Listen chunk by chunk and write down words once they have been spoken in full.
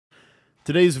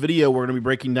Today's video, we're going to be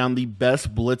breaking down the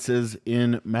best blitzes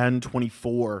in Madden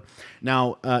 24.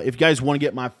 Now, if you guys want to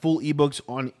get my full ebooks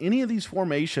on any of these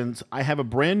formations, I have a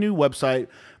brand new website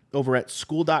over at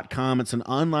school.com. It's an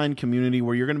online community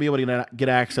where you're going to be able to get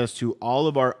access to all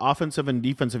of our offensive and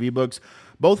defensive ebooks,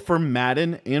 both for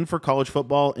Madden and for college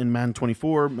football in Madden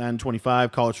 24, Madden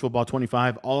 25, college football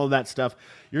 25, all of that stuff.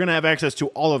 You're going to have access to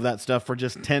all of that stuff for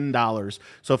just $10.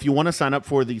 So if you want to sign up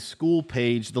for the school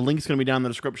page, the link's going to be down in the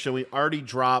description. We already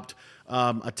dropped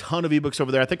a ton of ebooks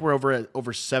over there. I think we're over at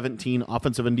over 17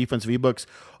 offensive and defensive ebooks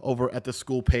over at the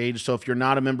school page. So if you're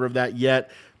not a member of that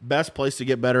yet, best place to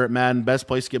get better at Madden, best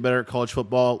place to get better at college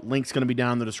football. Link's going to be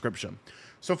down in the description.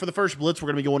 So for the first blitz we're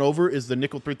going to be going over is the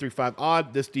nickel 3-3-5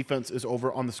 odd. This defense is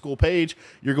over on the school page.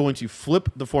 You're going to flip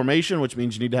the formation, which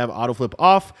means you need to have auto flip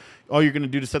off. All you're going to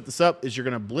do to set this up is you're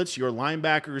going to blitz your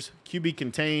linebackers, QB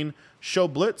contain, show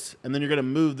blitz, and then you're going to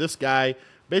move this guy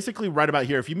basically right about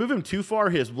here. If you move him too far,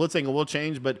 his blitz angle will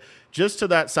change, but just to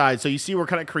that side. So you see we're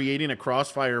kind of creating a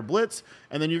crossfire blitz,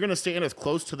 and then you're going to stand as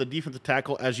close to the defensive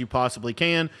tackle as you possibly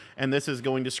can, and this is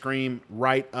going to scream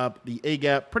right up the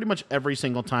A-gap pretty much every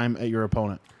single time at your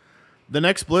opponent. The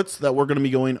next blitz that we're going to be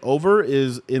going over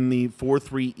is in the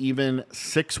 4-3 even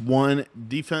 6-1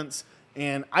 defense.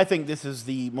 And I think this is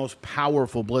the most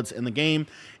powerful blitz in the game.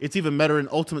 It's even better in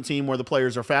Ultimate Team where the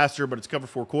players are faster, but it's cover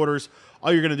 4 quarters.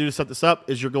 All you're going to do to set this up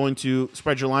is you're going to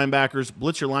spread your linebackers,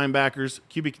 blitz your linebackers,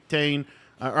 QB contain.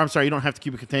 Or I'm sorry, you don't have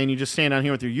to QB contain. You just stand down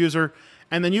here with your user.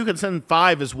 And then you can send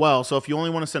 5 as well. So if you only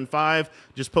want to send 5,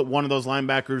 just put one of those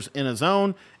linebackers in a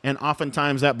zone. And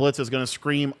oftentimes that blitz is going to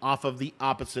scream off of the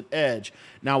opposite edge.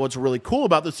 Now what's really cool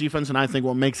about this defense, and I think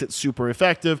what makes it super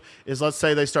effective, is let's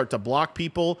say they start to block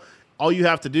people. All you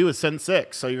have to do is send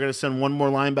 6. So you're going to send one more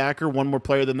linebacker, one more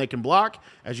player than they can block.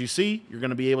 As you see, you're going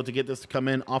to be able to get this to come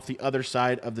in off the other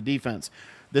side of the defense.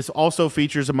 This also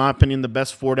features, in my opinion, the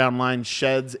best 4-down line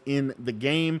sheds in the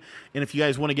game. And if you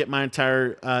guys want to get my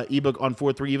entire ebook on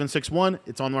 4-3 even 6-1,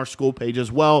 it's on our school page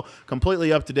as well.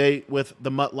 Completely up to date with the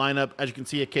MUT lineup. As you can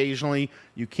see, occasionally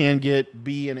you can get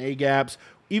B and A gaps,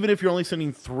 even if you're only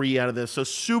sending 3 out of this. So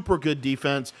super good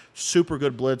defense, super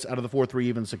good blitz out of the 4-3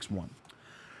 even 6-1.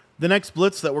 The next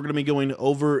blitz that we're going to be going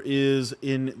over is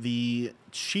in the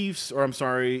Chiefs, or I'm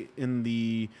sorry, in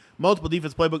the multiple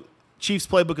defense playbook, Chiefs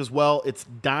playbook as well. It's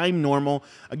dime normal.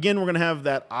 Again, we're going to have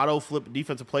that auto flip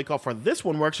defensive play call. For this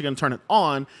one, we're actually going to turn it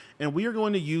on, and we are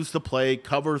going to use the play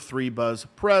cover 3 buzz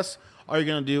press. All you're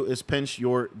going to do is pinch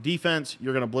your defense.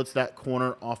 You're going to blitz that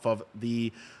corner off of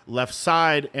the left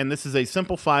side, and this is a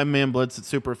simple 5-man blitz. It's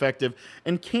super effective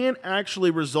and can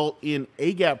actually result in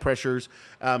A-gap pressures,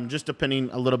 just depending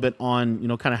a little bit on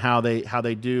kind of how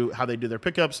they do their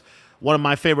pickups. One of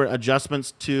my favorite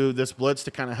adjustments to this blitz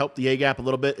to kind of help the A-gap a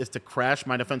little bit is to crash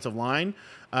my defensive line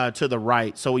to the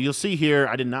right. So you'll see here,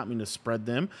 I did not mean to spread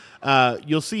them.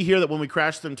 You'll see here that when we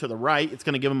crash them to the right, it's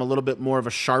going to give them a little bit more of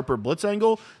a sharper blitz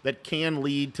angle that can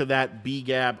lead to that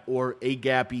B-gap or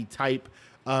A-gappy type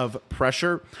of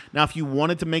pressure. Now, if you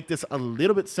wanted to make this a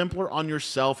little bit simpler on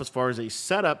yourself as far as a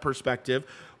setup perspective,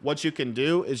 what you can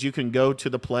do is you can go to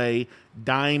the play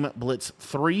dime blitz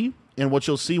 3. And what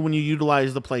you'll see when you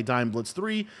utilize the play dime blitz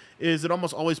 3 is it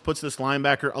almost always puts this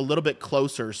linebacker a little bit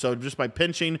closer. So just by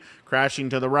pinching, crashing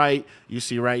to the right, you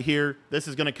see right here, this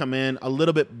is going to come in a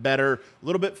little bit better, a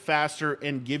little bit faster,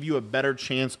 and give you a better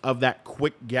chance of that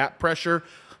quick gap pressure.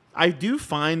 I do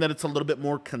find that it's a little bit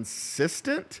more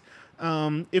consistent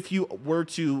if you were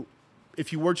to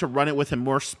run it with a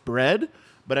more spread.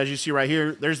 But as you see right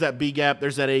here, there's that B gap,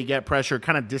 there's that A gap pressure,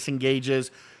 kind of disengages.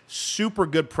 Super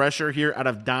good pressure here out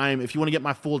of dime. If you want to get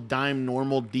my full dime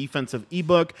normal defensive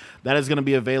ebook, that is going to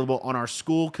be available on our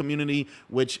school community,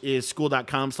 which is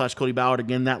school.com/Cody Ballard.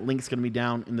 Again, that link is going to be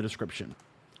down in the description.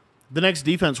 The next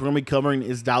defense we're going to be covering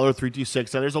is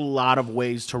 $326. Now, there's a lot of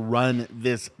ways to run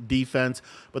this defense,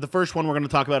 but the first one we're going to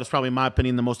talk about is probably, in my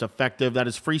opinion, the most effective. That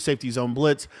is free safety zone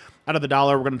blitz. Out of the $1,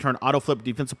 we're going to turn auto flip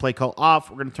defensive play call off.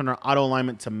 We're going to turn our auto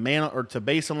alignment to man or to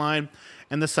base align.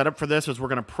 And the setup for this is we're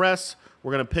going to press.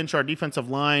 We're going to pinch our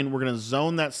defensive line. We're going to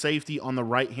zone that safety on the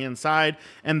right-hand side.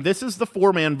 And this is the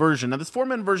 4-man version. Now, this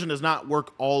 4-man version does not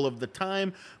work all of the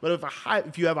time, but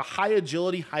if you have a high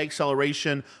agility, high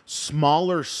acceleration,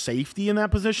 smaller safety in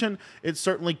that position, it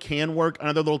certainly can work.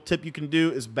 Another little tip you can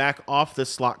do is back off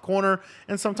this slot corner,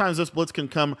 and sometimes this blitz can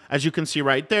come, as you can see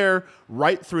right there,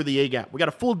 right through the A-gap. We got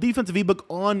a full defensive ebook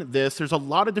on this. There's a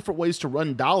lot of different ways to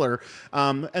run dollar.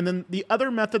 And then the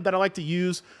other method that I like to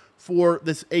use for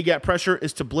this A-gap pressure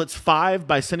is to blitz 5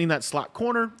 by sending that slot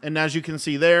corner. And as you can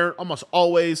see there, almost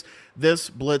always this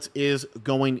blitz is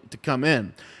going to come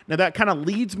in. Now that kind of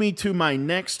leads me to my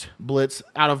next blitz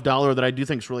out of dollar that I do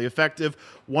think is really effective.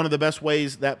 One of the best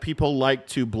ways that people like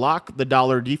to block the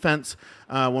dollar defense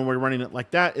when we're running it like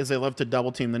that is they love to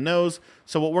double team the nose.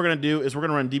 So what we're going to do is we're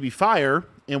going to run DB fire.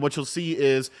 And what you'll see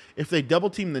is if they double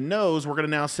team the nose, we're going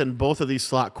to now send both of these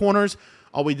slot corners.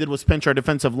 All we did was pinch our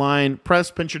defensive line,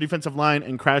 press, pinch your defensive line,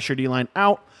 and crash your D-line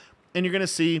out. And you're going to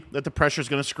see that the pressure is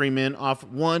going to scream in off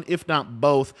one, if not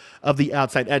both, of the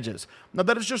outside edges. Now,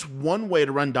 that is just one way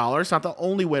to run dollar. It's not the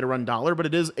only way to run dollar, but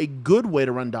it is a good way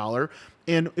to run dollar.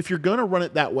 And if you're going to run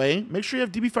it that way, make sure you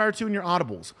have DB Fire 2 in your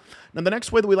audibles. Now, the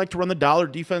next way that we like to run the dollar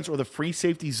defense or the free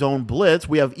safety zone blitz,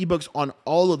 we have ebooks on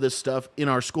all of this stuff in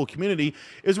our school community,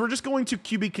 is we're just going to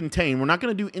QB contain. We're not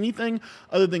going to do anything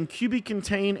other than QB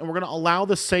contain, and we're going to allow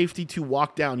the safety to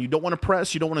walk down. You don't want to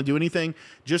press. You don't want to do anything.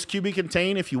 Just QB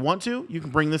contain if you want to. You can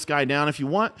bring this guy down if you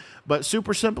want, but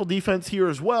super simple defense here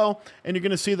as well, and you're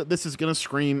going to see that this is going to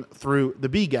scream through the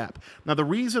B gap. Now, the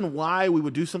reason why we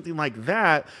would do something like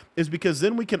that is because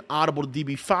then we can audible to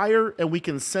DB fire, and we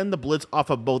can send the blitz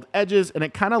off of both edges, and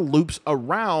it kind of loops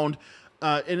around,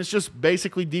 and it's just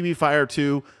basically DB fire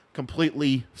 2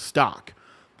 completely stock.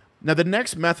 Now, the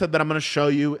next method that I'm going to show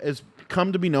you is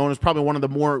come to be known as probably one of the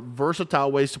more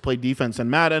versatile ways to play defense in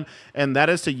Madden, and that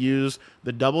is to use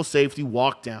the double safety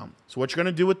walk down. So what you're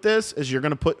going to do with this is you're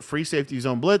going to put free safety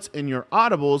zone blitz in your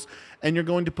audibles, and you're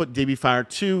going to put DB fire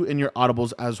 2 in your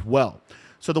audibles as well.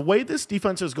 So the way this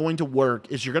defense is going to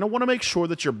work is you're going to want to make sure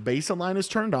that your baseline is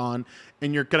turned on,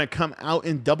 and you're going to come out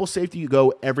in double safety you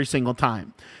go every single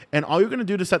time. And all you're going to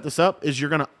do to set this up is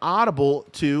you're going to audible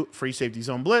to free safety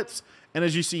zone blitz. And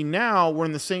as you see now, we're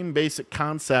in the same basic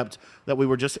concept that we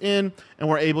were just in, and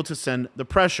we're able to send the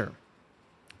pressure.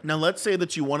 Now, let's say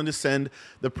that you wanted to send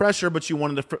the pressure, but you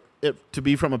wanted it to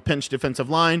be from a pinch defensive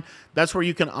line. That's where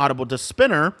you can audible to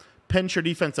spinner, pinch your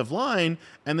defensive line,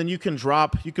 and then you can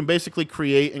drop, you can basically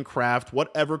create and craft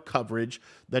whatever coverage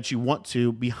that you want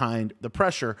to behind the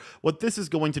pressure. What this is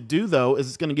going to do, though, is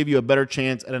it's going to give you a better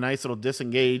chance at a nice little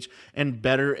disengage and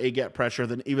better A-gap pressure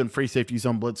than even free safety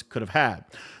zone blitz could have had.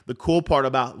 The cool part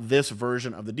about this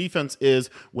version of the defense is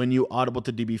when you audible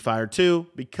to DB fire 2,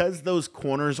 because those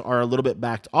corners are a little bit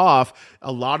backed off,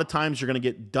 a lot of times you're going to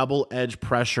get double edge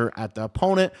pressure at the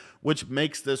opponent, which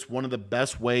makes this one of the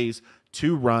best ways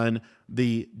to run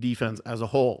the defense as a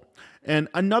whole. And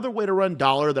another way to run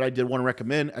dollar that I did want to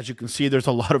recommend, as you can see, there's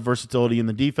a lot of versatility in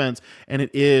the defense, and it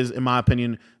is, in my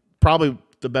opinion, probably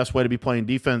the best way to be playing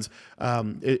defense.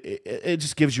 It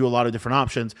just gives you a lot of different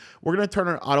options. We're going to turn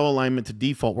our auto alignment to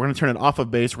default. We're going to turn it off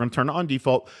of base. We're going to turn it on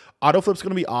default. Auto flip's going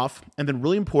to be off, and then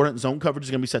really important, zone coverage is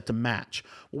going to be set to match.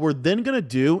 What we're then going to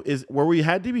do is where we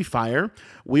had DB fire,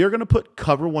 we are going to put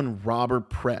cover one robber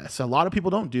press. A lot of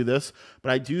people don't do this,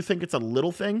 but I do think it's a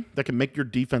little thing that can make your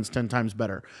defense 10 times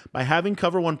better. By having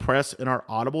cover one press in our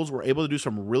audibles, we're able to do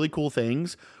some really cool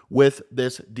things with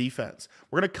this defense.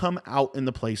 We're going to come out in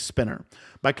the play spinner.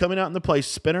 By coming out in the play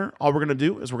spinner, all we're going to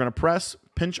do is we're going to press,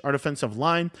 pinch our defensive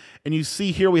line, and you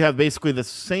see here we have basically the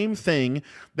same thing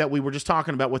that we were just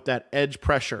talking about with that edge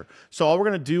pressure. So all we're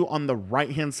going to do on the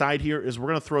right-hand side here is we're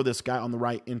going to throw this guy on the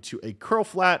right into a curl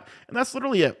flat, and that's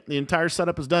literally it. The entire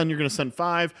setup is done. You're going to send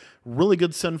 5, really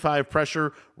good send 5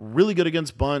 pressure, really good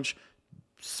against bunch.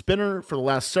 Spinner for the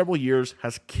last several years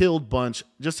has killed bunch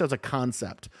just as a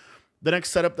concept. The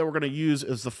next setup that we're going to use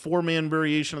is the 4-man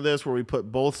variation of this, where we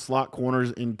put both slot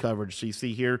corners in coverage. So you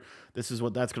see here, this is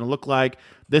what that's going to look like.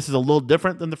 This is a little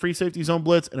different than the free safety zone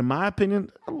blitz, and in my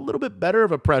opinion, a little bit better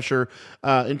of a pressure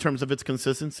in terms of its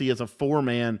consistency as a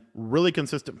 4-man, really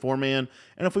consistent 4-man.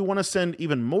 And if we want to send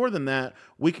even more than that,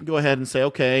 we can go ahead and say,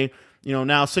 okay, you know,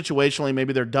 now situationally,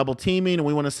 maybe they're double teaming, and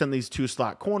we want to send these 2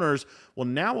 slot corners. Well,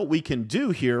 now what we can do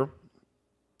here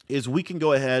is we can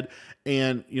go ahead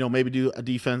and, you know, maybe do a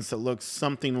defense that looks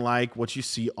something like what you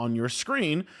see on your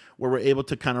screen, where we're able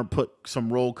to kind of put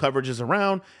some roll coverages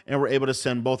around, and we're able to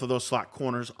send both of those slot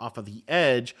corners off of the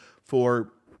edge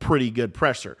for pretty good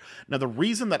pressure. Now, the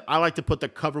reason that I like to put the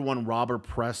cover one robber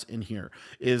press in here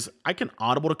is I can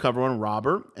audible to cover one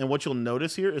robber, and what you'll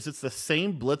notice here is it's the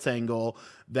same blitz angle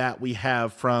that we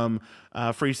have from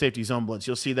free safety zone blitz.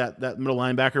 You'll see that middle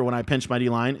linebacker when I pinch my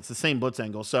D-line, it's the same blitz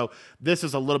angle. So this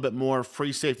is a little bit more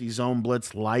free safety zone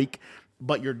blitz-like,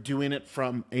 but you're doing it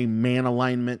from a man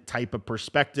alignment type of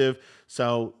perspective.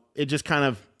 So it just kind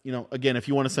of, you know, again, if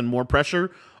you want to send more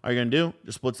pressure, all you're going to do,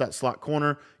 just blitz that slot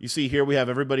corner. You see here we have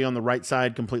everybody on the right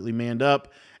side completely manned up.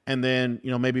 And then, you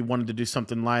know, maybe wanted to do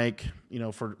something like, you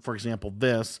know, for example,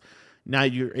 this. Now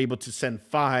you're able to send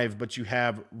 5, but you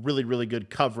have really, really good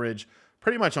coverage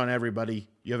pretty much on everybody.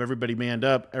 You have everybody manned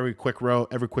up, every quick row,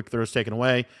 every quick throw is taken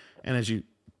away. And as you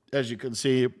can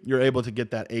see, you're able to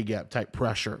get that A-gap type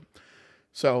pressure.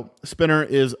 So spinner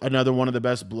is another one of the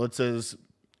best blitzes,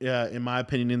 in my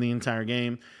opinion, in the entire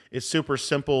game. It's super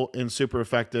simple and super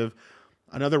effective.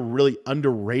 Another really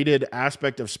underrated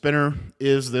aspect of spinner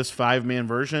is this 5-man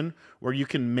version where you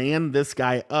can man this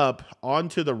guy up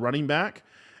onto the running back.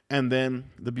 And then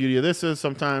the beauty of this is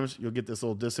sometimes you'll get this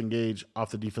little disengage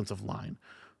off the defensive line.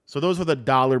 So those are the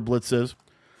dollar blitzes.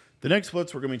 The next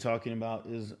blitz we're going to be talking about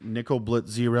is nickel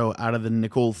blitz 0 out of the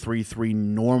nickel 3-3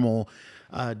 normal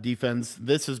defense.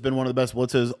 This has been one of the best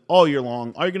blitzes all year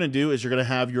long. All you're going to do is you're going to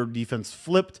have your defense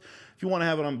flipped. If you want to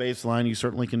have it on baseline, you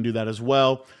certainly can do that as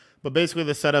well. But basically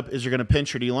the setup is you're going to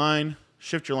pinch your D-line,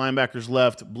 shift your linebackers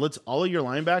left, blitz all of your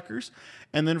linebackers,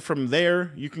 and then from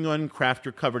there, you can go ahead and craft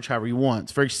your coverage however you want.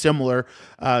 It's very similar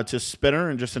to spinner,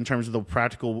 and just in terms of the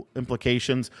practical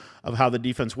implications of how the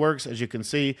defense works. As you can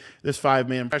see, this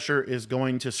 5-man pressure is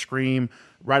going to scream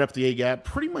right up the A-gap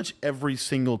pretty much every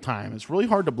single time. It's really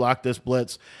hard to block this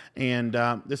blitz, and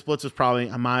this blitz is probably,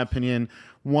 in my opinion,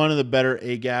 one of the better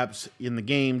A-gaps in the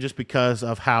game just because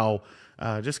of how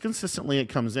just consistently it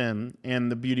comes in. And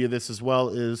the beauty of this as well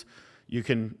is you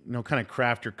can, kind of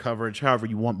craft your coverage however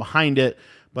you want behind it,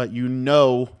 but you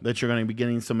know that you're going to be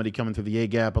getting somebody coming through the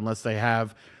A-gap unless they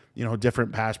have,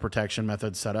 different pass protection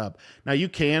methods set up. Now, you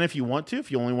can if you want to.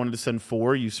 If you only wanted to send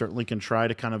 4, you certainly can try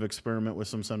to kind of experiment with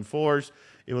some send 4s.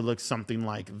 It would look something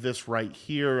like this right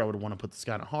here. I would want to put this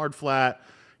guy in a hard flat,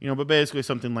 but basically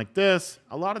something like this.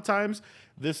 A lot of times,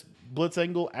 this blitz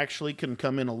angle actually can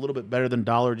come in a little bit better than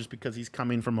dollar just because he's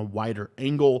coming from a wider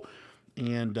angle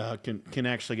and can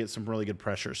actually get some really good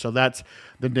pressure. So that's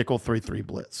the nickel 3-3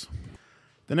 blitz.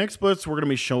 The next blitz we're going to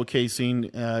be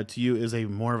showcasing to you is a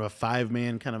more of a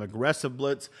 5-man kind of aggressive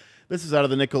blitz. This is out of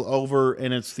the nickel over,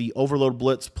 and it's the overload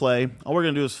blitz play. All we're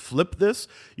going to do is flip this.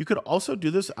 You could also do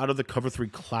this out of the cover 3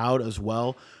 cloud as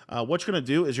well. What you're going to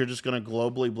do is you're just going to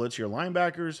globally blitz your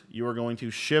linebackers. You are going to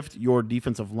shift your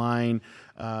defensive line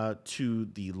to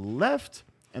the left,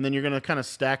 and then you're going to kind of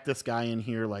stack this guy in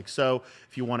here like so.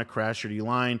 If you want to crash your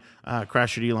D-line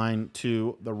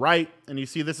to the right. And you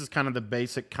see this is kind of the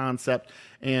basic concept.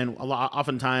 And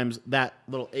oftentimes that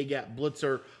little A-gap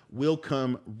blitzer will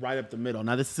come right up the middle.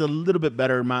 Now, this is a little bit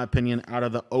better, in my opinion, out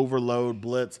of the overload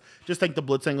blitz. Just think the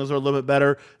blitz angles are a little bit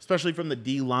better, especially from the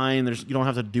D-line. You don't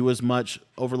have to do as much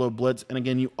overload blitz. And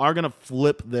again, you are going to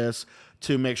flip this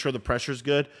to make sure the pressure is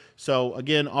good. So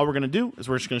again, all we're going to do is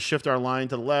we're just going to shift our line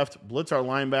to the left, blitz our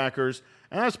linebackers,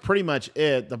 and that's pretty much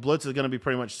it. The blitz is going to be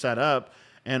pretty much set up,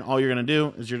 and all you're going to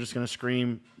do is you're just going to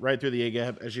scream right through the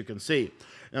A-gap, as you can see.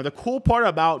 Now, the cool part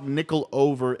about nickel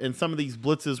over and some of these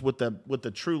blitzes with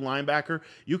the true linebacker,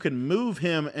 you can move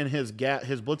him and his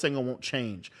blitz angle won't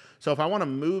change. So if I want to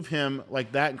move him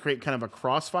like that and create kind of a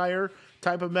crossfire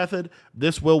type of method,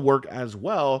 this will work as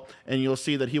well, and you'll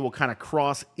see that he will kind of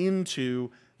cross into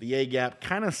the A-gap,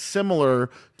 kind of similar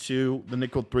to the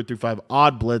nickel 3-5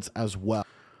 odd blitz as well.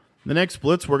 The next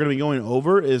blitz we're going to be going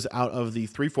over is out of the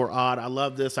 3-4 odd. I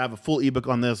love this. I have a full ebook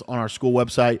on this on our school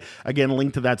website. Again,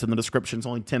 link to that's in the description. It's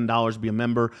only $10 to be a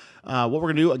member. What we're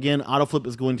going to do, again, auto flip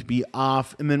is going to be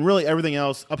off, and then really everything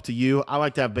else up to you. I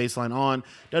like to have baseline on.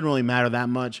 Doesn't really matter that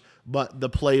much, but the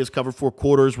play is covered 4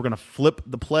 quarters. We're going to flip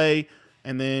the play,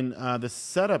 and then the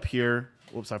setup here.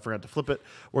 Whoops, I forgot to flip it.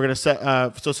 We're going to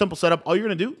set, so simple setup. All you're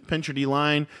going to do, pinch your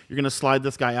D-line. You're going to slide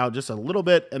this guy out just a little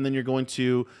bit, and then you're going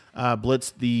to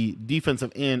blitz the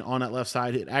defensive end on that left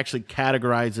side. It actually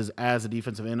categorizes as a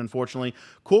defensive end, unfortunately.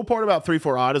 Cool part about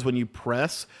 3-4 odd is when you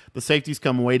press, the safeties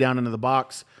come way down into the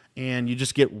box, and you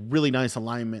just get really nice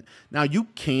alignment. Now, you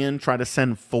can try to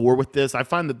send 4 with this. I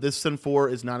find that this send 4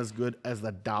 is not as good as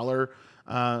the dollar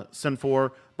send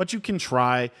 4, but you can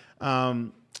try.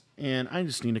 And I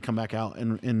just need to come back out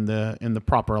in the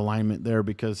proper alignment there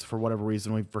because for whatever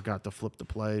reason we forgot to flip the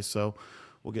play. So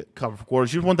we'll get cover for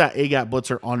quarters. You want that A-gap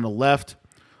blitzer on the left.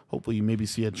 Hopefully you maybe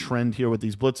see a trend here with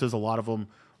these blitzes. A lot of them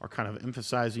are kind of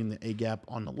emphasizing the A-gap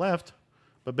on the left.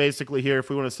 But basically here, if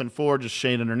we want to send 4, just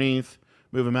shade underneath,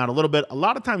 move him out a little bit. A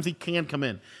lot of times he can come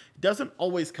in. Doesn't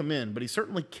always come in, but he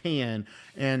certainly can.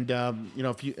 And,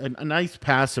 if you a nice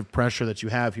passive pressure that you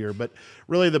have here. But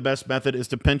really the best method is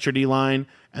to pinch your D-line,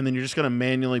 and then you're just going to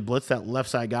manually blitz that left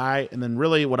side guy. And then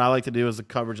really what I like to do is the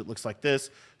coverage. It looks like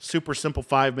this. Super simple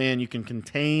 5-man. You can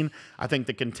contain. I think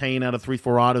the contain out of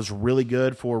 3-4 odd is really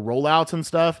good for rollouts and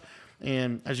stuff.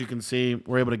 And as you can see,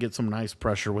 we're able to get some nice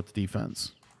pressure with the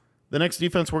defense. The next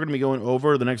defense we're going to be going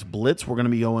over, the next blitz we're going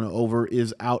to be going over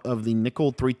is out of the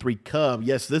nickel 3-3 Cub.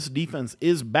 Yes, this defense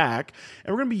is back,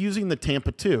 and we're going to be using the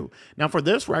Tampa 2. Now for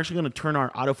this, we're actually going to turn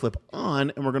our auto flip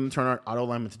on, and we're going to turn our auto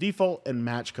alignment to default and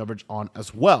match coverage on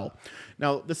as well.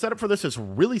 Now the setup for this is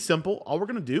really simple. All we're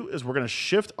going to do is we're going to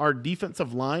shift our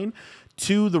defensive line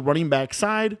to the running back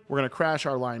side. We're going to crash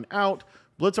our line out,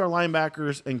 blitz our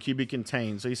linebackers, and QB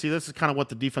contain. So you see this is kind of what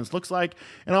the defense looks like.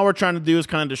 And all we're trying to do is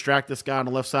kind of distract this guy on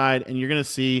the left side. And you're going to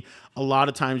see a lot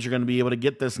of times you're going to be able to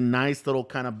get this nice little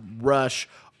kind of rush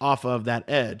off of that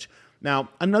edge. Now,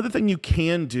 another thing you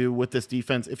can do with this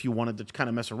defense, if you wanted to kind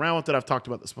of mess around with it, I've talked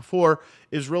about this before,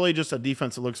 is really just a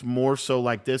defense that looks more so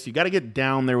like this. You got to get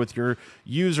down there with your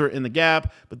user in the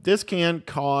gap, but this can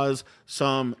cause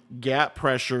some gap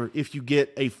pressure if you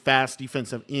get a fast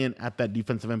defensive end at that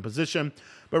defensive end position.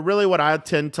 But really what I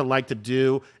tend to like to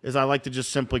do is I like to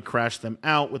just simply crash them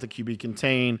out with a QB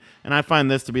contain, and I find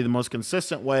this to be the most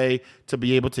consistent way to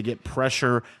be able to get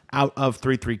pressure out of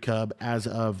 3-3 Cub as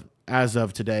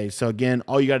of today. So again,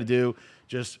 all you got to do,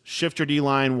 just shift your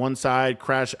D-line one side,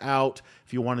 crash out.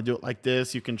 If you want to do it like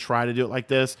this, you can try to do it like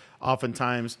this.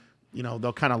 Oftentimes, you know,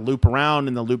 they'll kind of loop around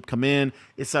and the loop come in.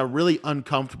 It's a really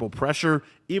uncomfortable pressure.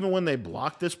 Even when they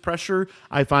block this pressure,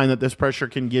 I find that this pressure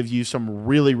can give you some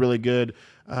really, really good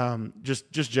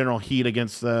just general heat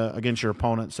against your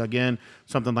opponent. So again,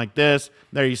 something like this.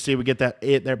 There you see we get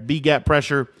that B gap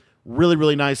pressure. Really,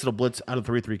 really nice little blitz out of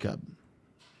 3-3 Cub.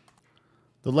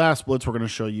 The last blitz we're going to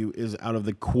show you is out of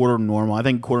the quarter normal. I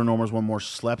think quarter normal is one more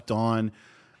slept on.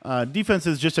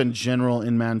 Defenses just in general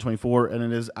in Madden 24, and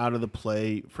it is out of the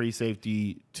play, free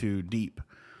safety to deep.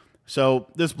 So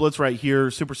this blitz right here,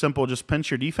 super simple, just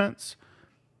pinch your defense.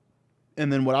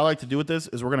 And then what I like to do with this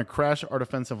is we're going to crash our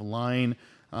defensive line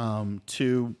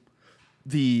to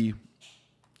the,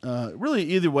 really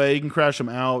either way, you can crash them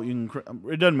out. You can,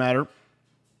 it doesn't matter.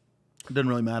 It doesn't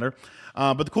really matter.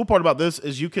 But the cool part about this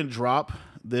is you can drop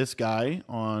this guy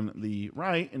on the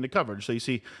right into coverage. So you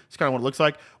see, it's kind of what it looks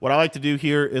like. What I like to do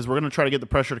here is we're going to try to get the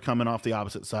pressure to come in off the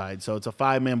opposite side. So it's a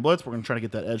 5-man blitz. We're going to try to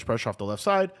get that edge pressure off the left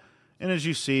side. And as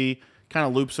you see, kind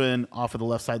of loops in off of the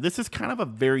left side. This is kind of a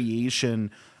variation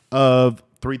of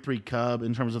 3-3 Cub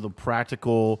in terms of the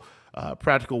practical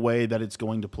way that it's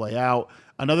going to play out.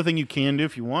 Another thing you can do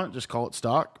if you want, just call it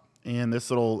stock. And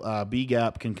this little B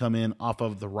gap can come in off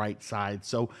of the right side.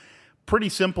 So pretty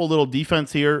simple little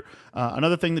defense here.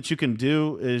 Another thing that you can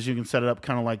do is you can set it up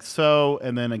kind of like so,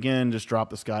 and then again, just drop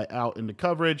this guy out into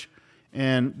coverage.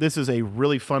 And this is a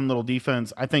really fun little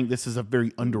defense. I think this is a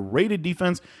very underrated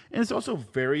defense, and it's also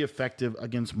very effective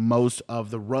against most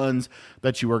of the runs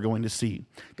that you are going to see.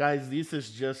 Guys, this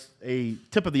is just a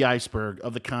tip of the iceberg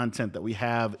of the content that we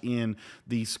have in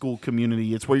the school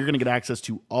community. It's where you're going to get access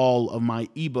to all of my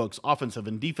ebooks, offensive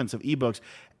and defensive ebooks,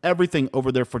 everything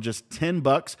over there for just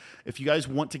 $10. If you guys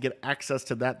want to get access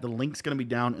to that, the link's going to be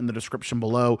down in the description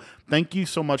below. Thank you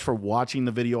so much for watching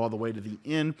the video all the way to the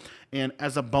end. And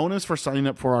as a bonus for signing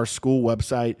up for our school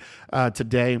website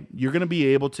today, you're going to be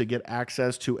able to get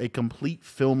access to a complete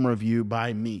film review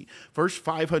by me. First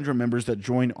 500 members that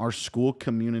join our school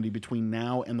community between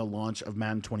now and the launch of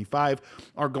Madden 25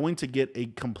 are going to get a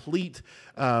complete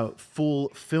full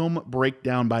film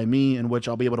breakdown by me, in which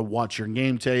I'll be able to watch your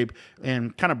game tape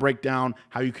and kind of break down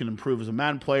how you can improve as a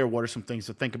Madden player, what are some things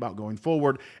to think about going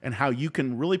forward, and how you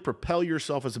can really propel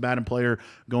yourself as a Madden player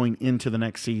going into the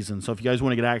next season. So if you guys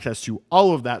want to get access to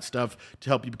all of that stuff to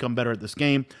help you become better at this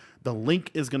game, the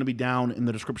link is going to be down in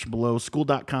the description below,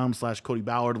 school.com/Cody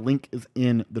Ballard. Link is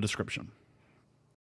in the description.